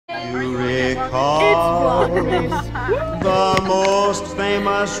because the most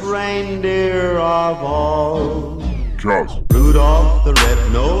famous reindeer of all, Rudolph the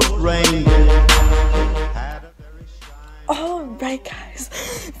red-nosed reindeer. Alright guys,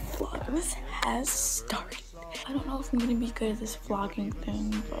 vlogmas has started. I don't know if I'm gonna be good at this vlogging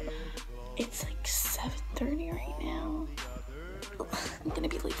thing, but it's like 7:30 right now. I'm gonna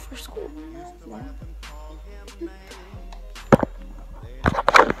be late for school.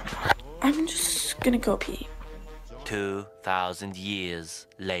 I'm just gonna go pee. 2,000 years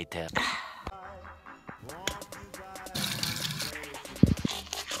later.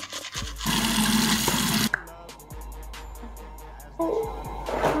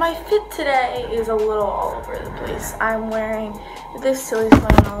 My fit today is a little all over the place. I'm wearing this silly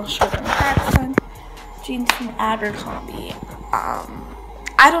flannel shirt and accent, jeans from Abercrombie.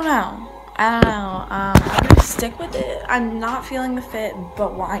 I don't know. I'm gonna stick with it. I'm not feeling the fit,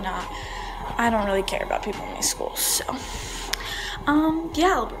 but why not? I don't really care about people in my school, so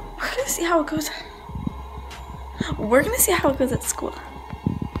yeah, we're gonna see how it goes. We're gonna see how it goes at school.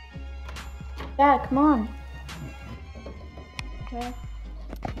 Dad, come on. Okay.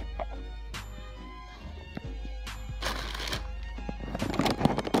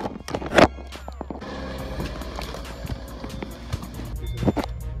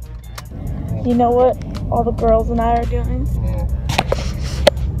 You know what all the girls and I are doing?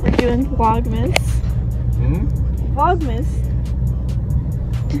 We're doing vlogmas. Vlogmas.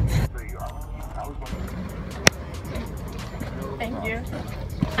 Thank you.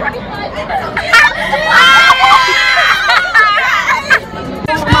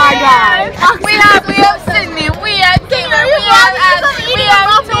 Oh my God. We have Sydney, we have Tina, we have Ashley, we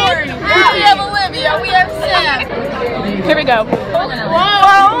have Tori, we have Olivia, we have Sam. Here we go.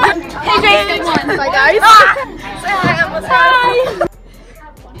 Whoa! Hey Jason! Hi guys! Say hi, Emma. Hi!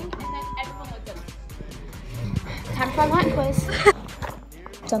 Time for a Latin quiz.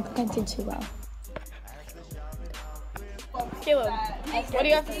 Don't think I did too well. Caleb, what do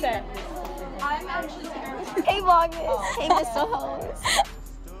you have to say? I'm actually Hey vlogmas! Hey Mr. Host!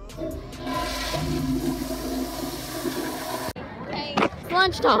 Hey, it's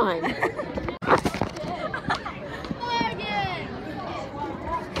lunchtime!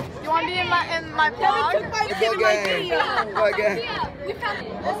 You want to be in my vlog? This is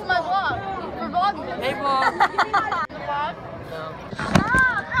my vlog. We're vlogging. Hey vlog. The vlog? No.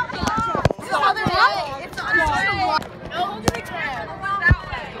 This is how they're vlogging. It's on vlog. No, look at the camera. That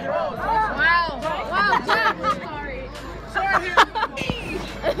way. Wow. Wow, Jack. Sorry.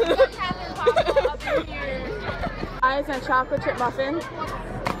 What happened, Papa? Up in here. Guys, and chocolate chip muffin.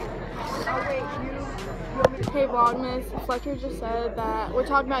 Hey vlogmas, Fletcher just said that we're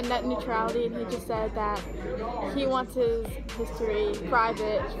talking about net neutrality, and he just said that he wants his history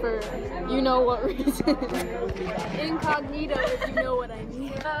private for you know what reason. Incognito, if you know what I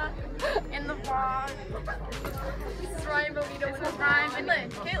mean. In the vlog. This is Ryan Bonito in the prime.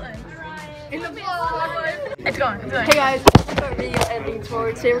 And Caitlin. In the vlog. It's going. Hey guys, welcome to our video editing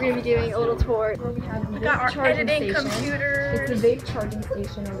tour. Today we're going to be doing a little tour where we have We got our editing computer. It's a big charging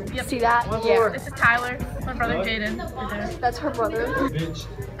station over here. Yep. See that? Yeah. This is Tyler, my brother Jaden. That's her brother. Bitch.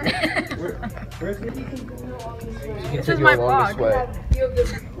 This is my vlog.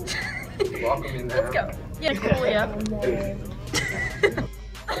 Welcome in there. Let's go. Yeah, cool, yeah.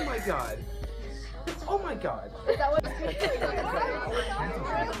 Oh my God. Oh my God. Is that what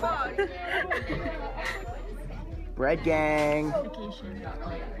vlog? Bread gang.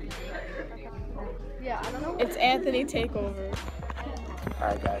 Yeah, I don't know. It's Anthony Takeover.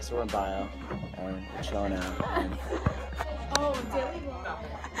 Alright guys, so we're in bio and we're chilling out. And Oh, daily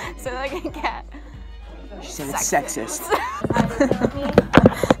vlog. So like a cat. she said it's sexist.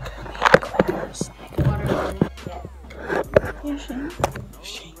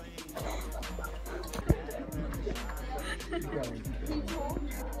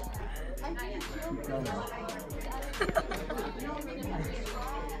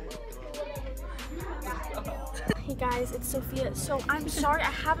 Hey guys, it's Sophia. So I'm sorry I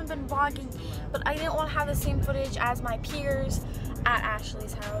haven't been vlogging, but I didn't want to have the same footage as my peers at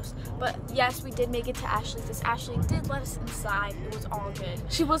Ashley's house. But yes, we did make it to Ashley's. This Ashley did let us inside. It was all good.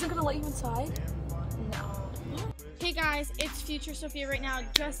 She wasn't gonna let you inside? No. Hey guys, it's future Sophia right now,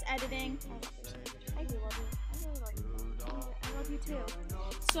 just editing. I do love you. I really love you. I love you too.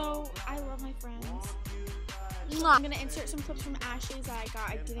 So I love my friends. I'm gonna insert some clips from Ashley's that I got.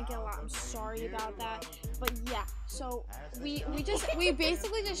 I didn't get a lot. I'm sorry about that. But yeah, so we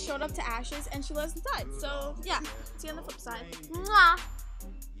basically just showed up to Ashley's and she let us inside. So yeah, see you on the flip side. Mwah.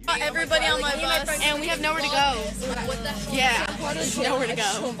 Everybody on my bus, and we have nowhere to go. Yeah. Nowhere to go.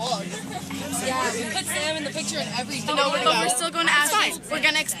 Yeah, we put Sam in the picture and everything. No, we're still going to Ashley's. We're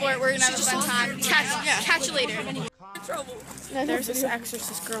gonna explore. We're gonna have a fun time. Catch you later. There's this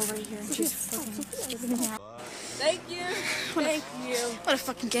exorcist girl right here. She's fucking. Thank you. Thank you. What a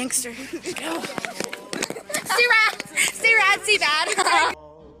fucking gangster. Go. Stay rad, stay bad.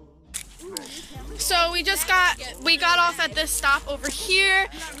 So we got off at this stop over here,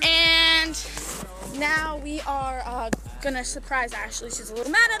 and now we are gonna surprise Ashley. She's a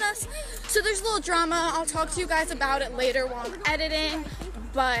little mad at us, so there's a little drama. I'll talk to you guys about it later while I'm editing,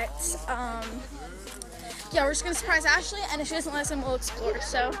 but yeah, we're just gonna surprise Ashley, and if she doesn't listen, we'll explore.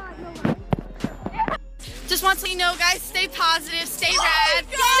 So just want to let you know, guys, stay positive, stay rad,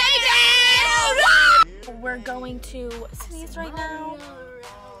 stay bad. We're going to sneeze right now.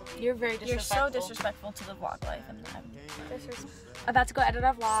 You're very disrespectful. You're so disrespectful to the vlog life, and I'm about to go edit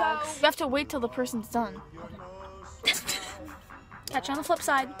our vlogs. So, you have to wait till the person's done. Catch you on the flip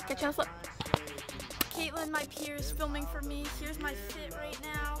side. Catch you on the flip. Caitlin, my peer, is filming for me. Here's my fit right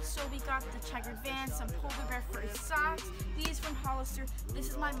now. So we got the checkered Vans, some polar bear furry socks. These from Hollister. This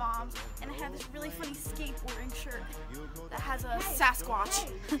is my mom's, and I have this really funny skateboarding shirt that has a Sasquatch.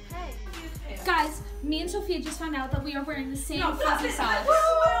 Guys, me and Sophia just found out that we are wearing the same fuzzy socks.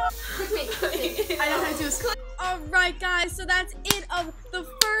 I know how to do this. Alright guys, so that's it of the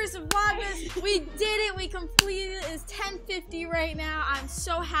first vlogmas. We did it, we completed it. It's 10:50 right now. I'm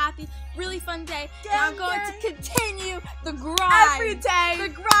so happy. Really fun day. And I'm going to continue the grind. Every day. The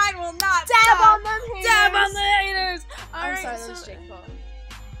grind will not Dab stop. on them haters. Dab on the haters. I'm Alright, sorry, so that was Jake Paul.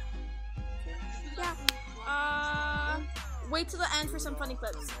 yeah. Wait till the end for some funny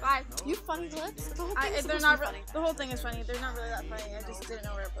clips. Bye. You funny clips? The whole They're not funny. The whole thing is funny. They're not really that funny. I just didn't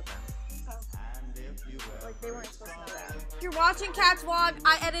know where to put them. Like, they weren't supposed to know that. If you're watching Kat's vlog,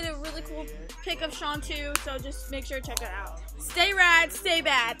 I edited a really cool pic of Sean too, so just make sure to check it out. Stay rad, stay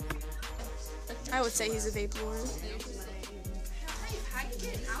bad. I would say he's a vape lord.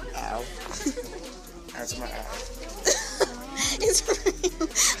 Ow. That's my eye. It's real.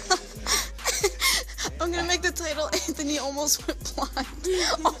 I'm gonna make the title Anthony almost went blind.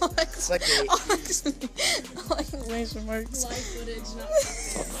 It's like Exclamation marks.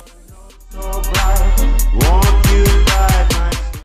 So bright, won't you guide my